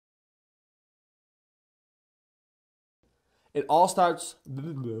It all starts.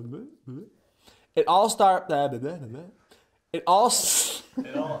 It all start. It all.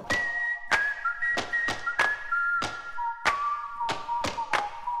 It all.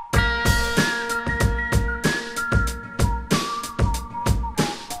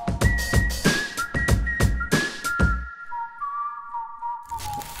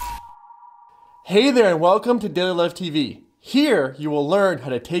 Hey there, and welcome to Daily Love TV. Here, you will learn how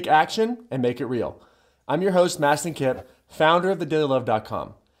to take action and make it real. I'm your host, Mastin Kipp, founder of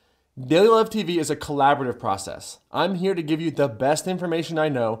thedailylove.com. Daily Love TV is a collaborative process. I'm here to give you the best information I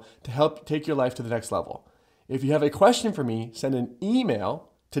know to help take your life to the next level. If you have a question for me, send an email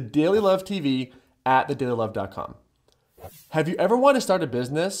to dailylovetv@thedailylove.com. Have you ever wanted to start a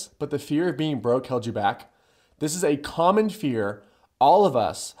business, but the fear of being broke held you back? This is a common fear all of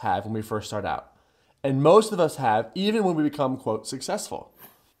us have when we first start out. And most of us have even when we become, quote, successful.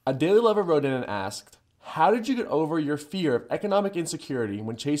 A Daily Lover wrote in and asked, how did you get over your fear of economic insecurity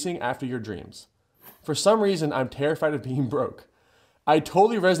when chasing after your dreams? For some reason, I'm terrified of being broke. I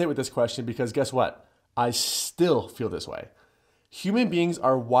totally resonate with this question because guess what? I still feel this way. Human beings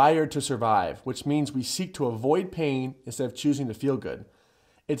are wired to survive, which means we seek to avoid pain instead of choosing to feel good.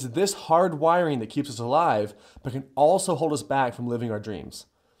 It's this hard wiring that keeps us alive, but can also hold us back from living our dreams.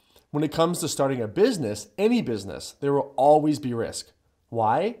 When it comes to starting a business, any business, there will always be risk.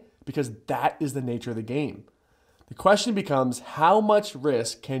 Why? Because that is the nature of the game. The question becomes, how much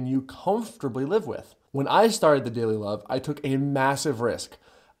risk can you comfortably live with? When I started the Daily Love, I took a massive risk.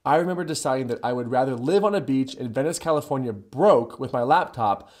 I remember deciding that I would rather live on a beach in Venice, California, broke with my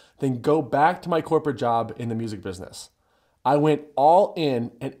laptop than go back to my corporate job in the music business. I went all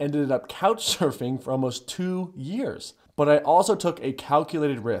in and ended up couch surfing for almost 2 years. But I also took a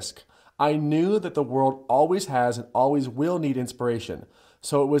calculated risk. I knew that the world always has and always will need inspiration.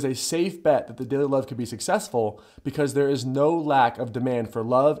 So it was a safe bet that the Daily Love could be successful because there is no lack of demand for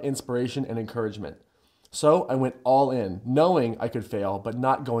love, inspiration, and encouragement. So I went all in, knowing I could fail, but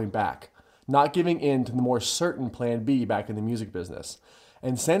not going back. Not giving in to the more certain plan B back in the music business.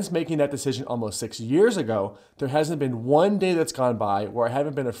 And since making that decision almost 6 years ago, there hasn't been one day that's gone by where I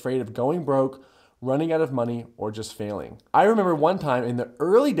haven't been afraid of going broke, running out of money, or just failing. I remember one time in the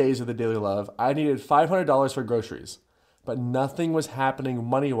early days of the Daily Love, I needed $500 for groceries, but nothing was happening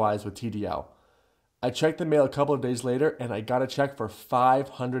money-wise with TDL. I checked the mail a couple of days later and I got a check for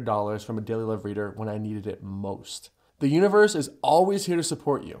 $500 from a Daily Love reader when I needed it most. The universe is always here to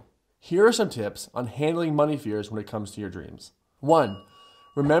support you. Here are some tips on handling money fears when it comes to your dreams. 1.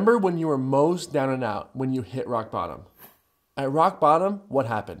 Remember when you were most down and out, when you hit rock bottom. At rock bottom, what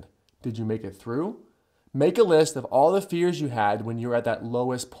happened? Did you make it through? Make a list of all the fears you had when you were at that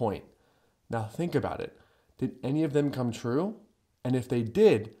lowest point. Now think about it. Did any of them come true? And if they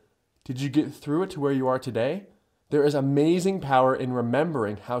did you get through it to where you are today? There is amazing power in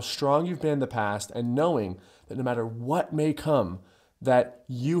remembering how strong you've been in the past and knowing that no matter what may come, that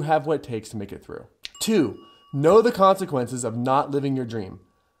you have what it takes to make it through. 2, know the consequences of not living your dream.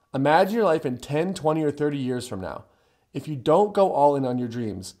 Imagine your life in 10, 20, or 30 years from now. If you don't go all in on your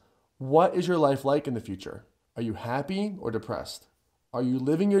dreams, what is your life like in the future? Are you happy or depressed? Are you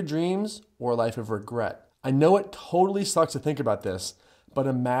living your dreams or a life of regret? I know it totally sucks to think about this, but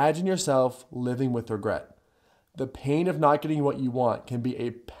imagine yourself living with regret. The pain of not getting what you want can be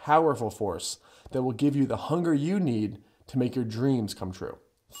a powerful force that will give you the hunger you need to make your dreams come true.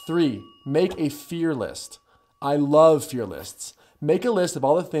 3, make a fear list. I love fear lists. Make a list of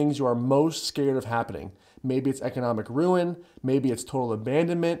all the things you are most scared of happening. Maybe it's economic ruin, maybe it's total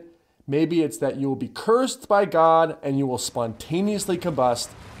abandonment, maybe it's that you will be cursed by God and you will spontaneously combust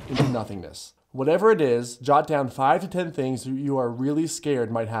into nothingness. Whatever it is, jot down 5 to 10 things you are really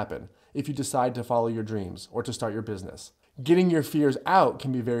scared might happen if you decide to follow your dreams or to start your business. Getting your fears out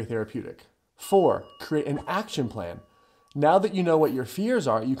can be very therapeutic. 4, create an action plan. Now that you know what your fears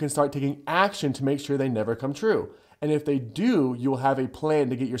are, you can start taking action to make sure they never come true. And if they do, you will have a plan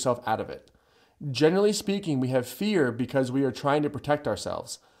to get yourself out of it. Generally speaking, we have fear because we are trying to protect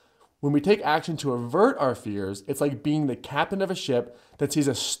ourselves. When we take action to avert our fears, it's like being the captain of a ship that sees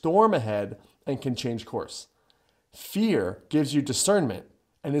a storm ahead and can change course. Fear gives you discernment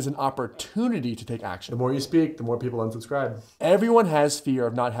and is an opportunity to take action. The more you speak, the more people unsubscribe. Everyone has fear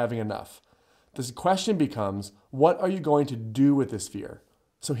of not having enough. The question becomes, what are you going to do with this fear?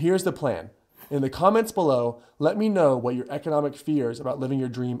 So here's the plan. In the comments below, let me know what your economic fears about living your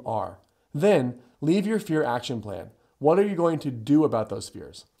dream are. Then, leave your fear action plan. What are you going to do about those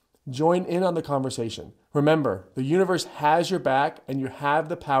fears? Join in on the conversation. Remember, the universe has your back and you have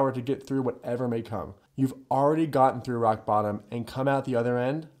the power to get through whatever may come. You've already gotten through rock bottom and come out the other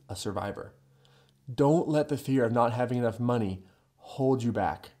end a survivor. Don't let the fear of not having enough money hold you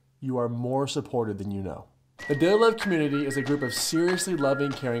back. You are more supported than you know. The Daily Love community is a group of seriously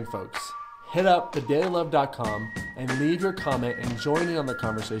loving, caring folks. Hit up thedailylove.com and leave your comment and join in on the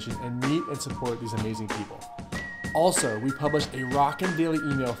conversation and meet and support these amazing people. Also, we publish a rockin' daily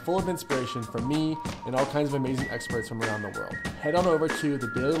email full of inspiration from me and all kinds of amazing experts from around the world. Head on over to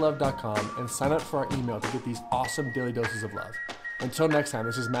thedailylove.com and sign up for our email to get these awesome daily doses of love. Until next time,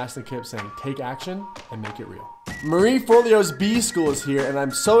 this is Mastin and Kipp saying, take action and make it real. Marie Forleo's B School is here, and I'm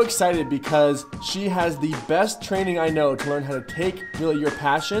so excited because she has the best training I know to learn how to take really your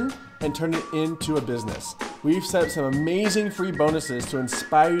passion and turn it into a business. We've set up some amazing free bonuses to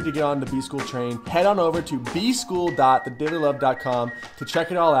inspire you to get on the B School train. Head on over to bschool.thedailylove.com to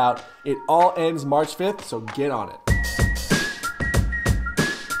check it all out. It all ends March 5th, so get on it.